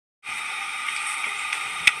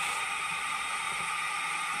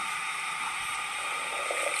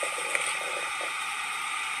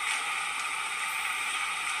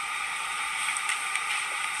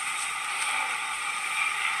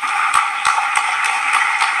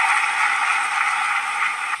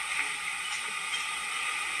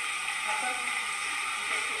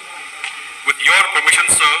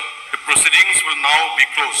objection, sir, the proceedings will now be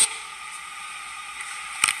closed.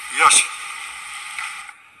 Yes.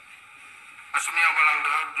 Asmi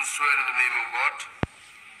Abalanga do swear in the name of God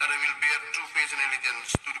that I will bear true faith and allegiance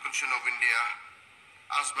to the Constitution of India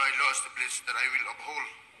as by law established, that I will uphold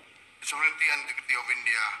the sovereignty and integrity of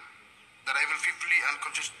India, that I will faithfully and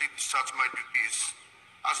consistently discharge my duties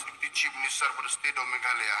as Deputy Chief Minister for the state of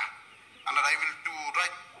Meghalaya, and that I will do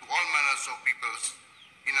right to all manners of peoples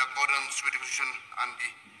in accordance with the Constitution and the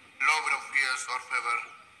law without fears or favor,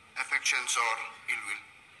 affections or ill will.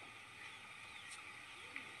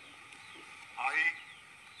 I,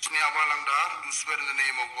 Sneha Langdar, do swear in the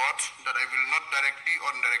name of God that I will not directly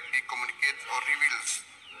or indirectly communicate or reveal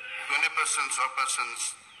to any persons or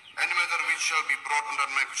persons any matter which shall be brought under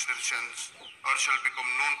my considerations or shall become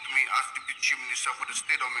known to me as Deputy Chief Minister for the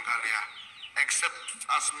state of Meghalaya, except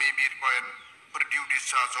as may be required for the due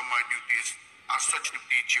discharge of my duties as such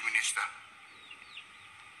Deputy Chief Minister.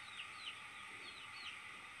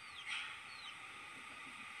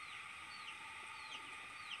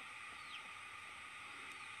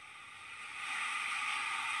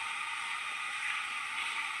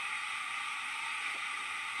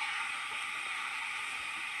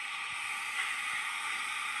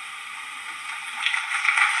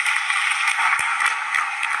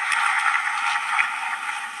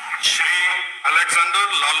 Shri Alexander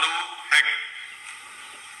Lalu Hek,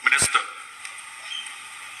 Minister.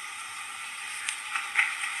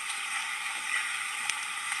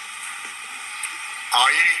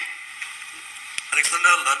 I,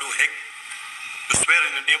 Alexander Lalu Hek, do swear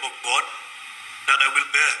in the name of God that I will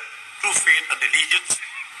bear true faith and allegiance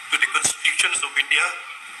to the constitutions of India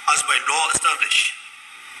as by law established,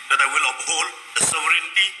 that I will uphold the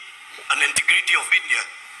sovereignty and integrity of India,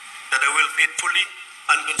 that I will faithfully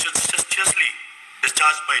and conscientiously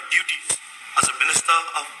discharge my duties as a minister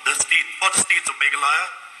of the state for the states of Meghalaya,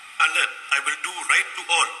 and that I will do right to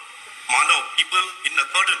all manner of people in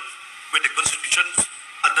accordance with the constitutions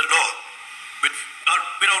and the law,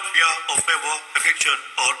 without fear or favor, affection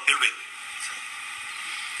or ill will.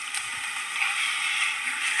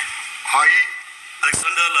 I,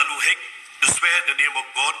 Alexander Lalu Hek, do swear in the name of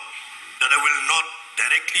God that I will not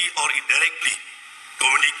directly or indirectly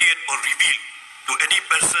communicate or reveal to any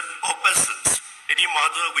person or persons any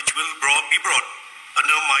matter which will be brought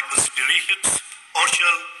under my considerations or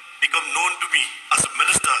shall become known to me as a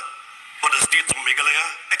minister for the states of Meghalaya,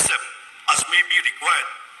 except as may be required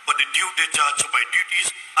for the due discharge of my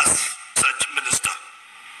duties as such minister.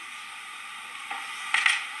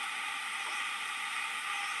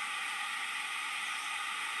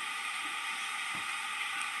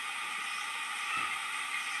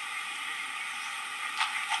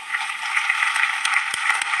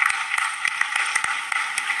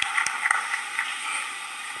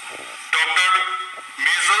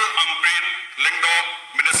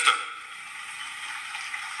 Minister.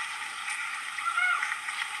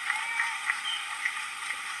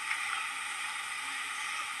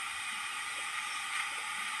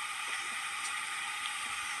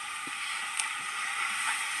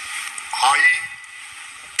 I,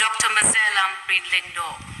 Dr. Mazelam Lingdo,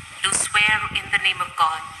 do swear in the name of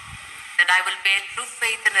God that I will bear true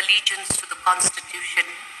faith and allegiance to the Constitution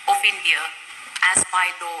of India as by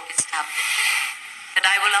law established, that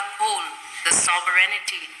I will uphold the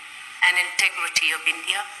sovereignty and integrity of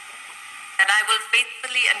India, that I will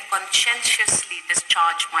faithfully and conscientiously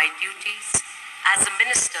discharge my duties as a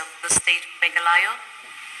minister for the state of Meghalaya,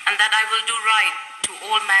 and that I will do right to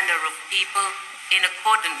all manner of people in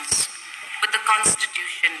accordance with the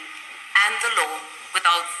Constitution and the law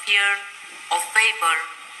without fear or favor,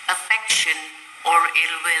 affection or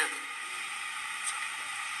ill will.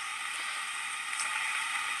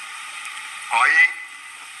 I,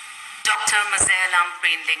 Dr. Mazelam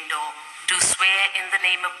Lingdo, do swear in the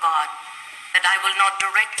name of God that I will not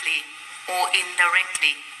directly or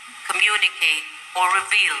indirectly communicate or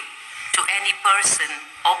reveal to any person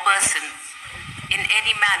or persons in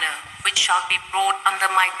any manner which shall be brought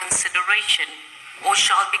under my consideration or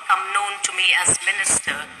shall become known to me as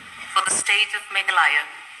minister for the state of Meghalaya,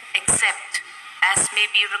 except as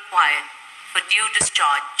may be required for due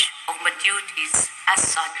discharge of my duties as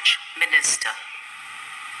such minister.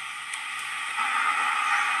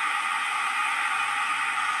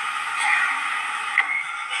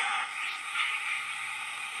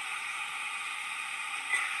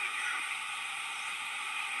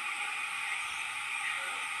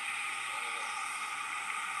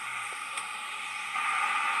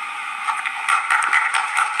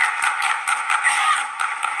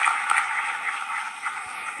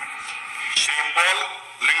 Shri Paul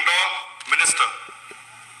Lingdo, Minister.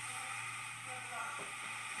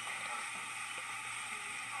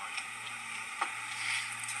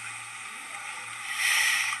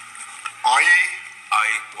 I,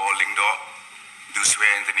 Paul Lingdo, do swear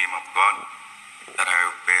in the name of God that I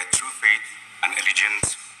will bear true faith and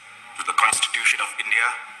allegiance to the Constitution of India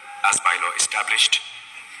as by law established,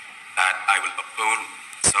 that I will uphold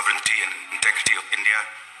the sovereignty and integrity of India,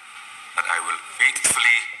 that I will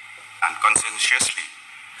faithfully and conscientiously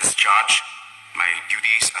discharge my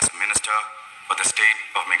duties as a minister for the state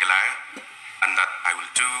of Meghalaya, and that I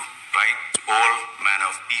will do right to all manner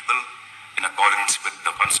of people in accordance with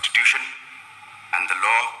the Constitution and the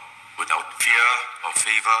law without fear or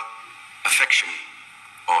favor, affection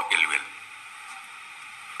or ill will.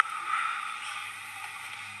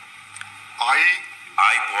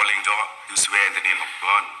 I, Paul Lingdo, do swear in the name of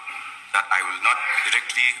God that I will not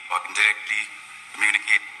directly or indirectly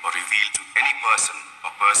communicate or reveal to any person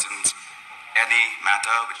or persons any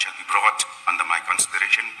matter which shall be brought under my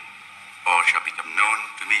consideration or shall become known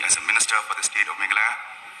to me as a minister for the state of Meghalaya,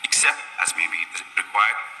 except as may be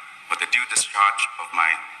required for the due discharge of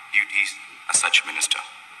my duties as such minister.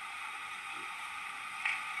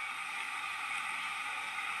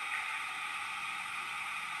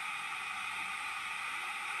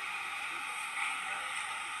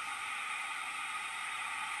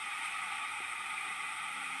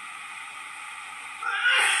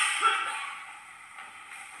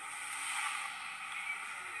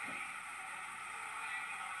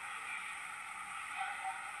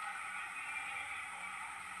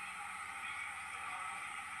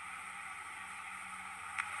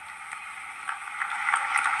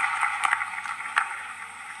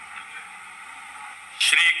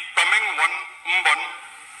 Shri Coming One Umban,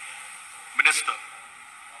 Minister.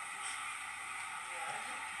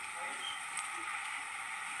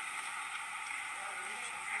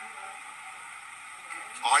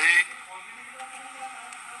 I,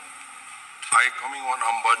 Coming One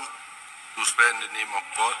Amban, do swear in the name of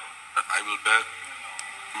God that I will bear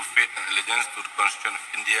true faith and allegiance to the Constitution of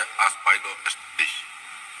India as by law established,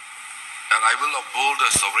 that I will uphold the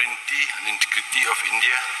sovereignty and integrity of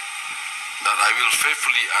India, that I will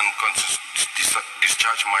faithfully and consistently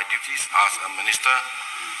discharge my duties as a minister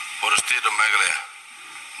for the state of Meghalaya,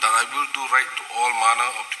 that I will do right to all manner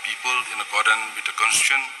of the people in accordance with the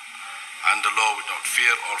Constitution and the law without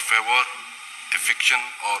fear or favor, affection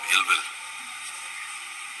or ill will.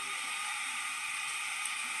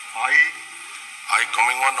 I,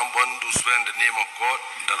 Coming One Amban, do swear in the name of God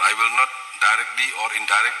that I will not directly or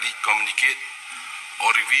indirectly communicate or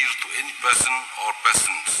reveal to any person or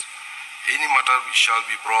persons any matter which shall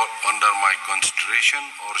be brought under my consideration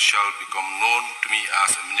or shall become known to me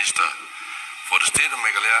as a minister for the state of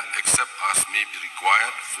Meghalaya, except as may be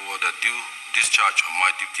required for the due discharge of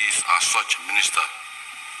my duties as such a minister.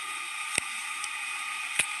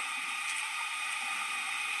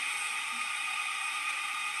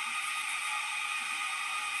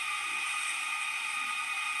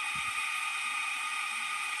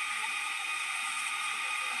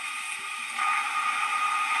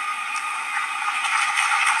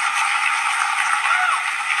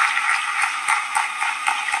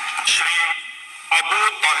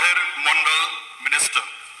 Minister.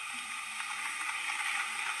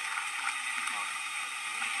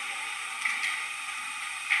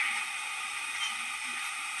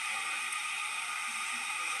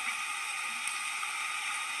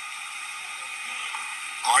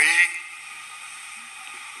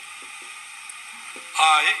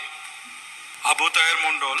 I, Abu Tahir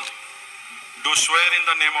Mundol, do swear in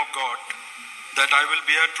the name of God that I will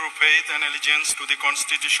bear true faith and allegiance to the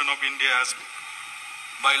Constitution of India as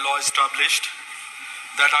by law established,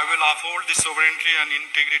 that I will uphold the sovereignty and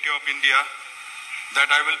integrity of India, that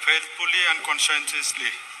I will faithfully and conscientiously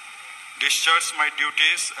discharge my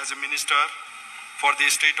duties as a minister for the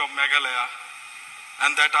state of Meghalaya,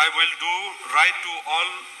 and that I will do right to all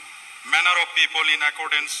manner of people in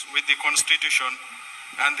accordance with the Constitution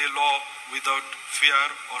and the law without fear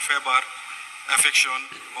or favor, affection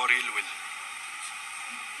or ill will.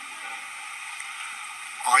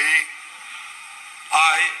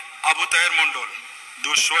 I, Abu Tahir Mundol,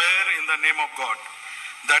 do swear in the name of God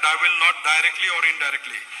that I will not directly or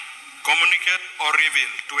indirectly communicate or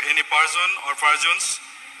reveal to any person or persons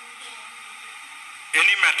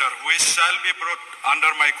any matter which shall be brought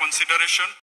under my consideration